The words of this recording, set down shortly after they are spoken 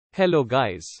Hello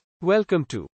guys. Welcome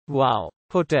to Wow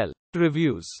Hotel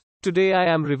Reviews. Today I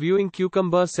am reviewing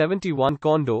Cucumber 71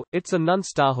 Condo. It's a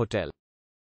non-star hotel.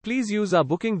 Please use our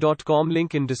booking.com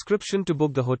link in description to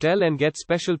book the hotel and get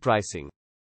special pricing.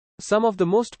 Some of the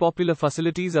most popular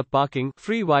facilities are parking,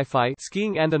 free Wi-Fi,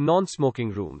 skiing and a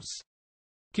non-smoking rooms.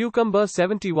 Cucumber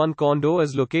 71 Condo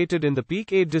is located in the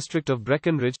Peak 8 district of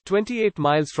Breckenridge, 28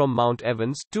 miles from Mount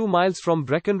Evans, 2 miles from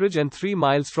Breckenridge and 3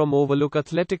 miles from Overlook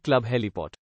Athletic Club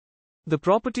Heliport. The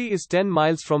property is 10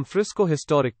 miles from Frisco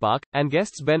Historic Park, and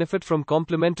guests benefit from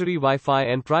complimentary Wi-Fi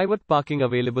and private parking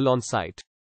available on site.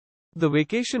 The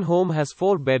vacation home has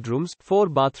 4 bedrooms, 4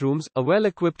 bathrooms, a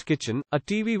well-equipped kitchen, a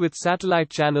TV with satellite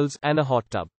channels, and a hot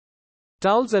tub.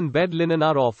 Towels and bed linen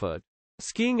are offered.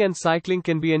 Skiing and cycling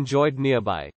can be enjoyed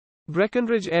nearby.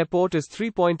 Breckenridge Airport is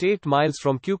 3.8 miles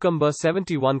from Cucumber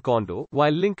 71 Condo,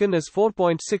 while Lincoln is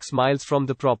 4.6 miles from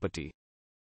the property.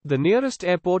 The nearest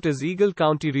airport is Eagle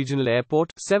County Regional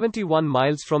Airport, 71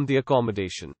 miles from the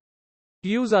accommodation.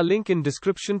 Use our link in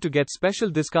description to get special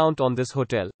discount on this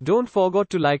hotel. Don't forget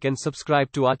to like and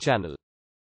subscribe to our channel.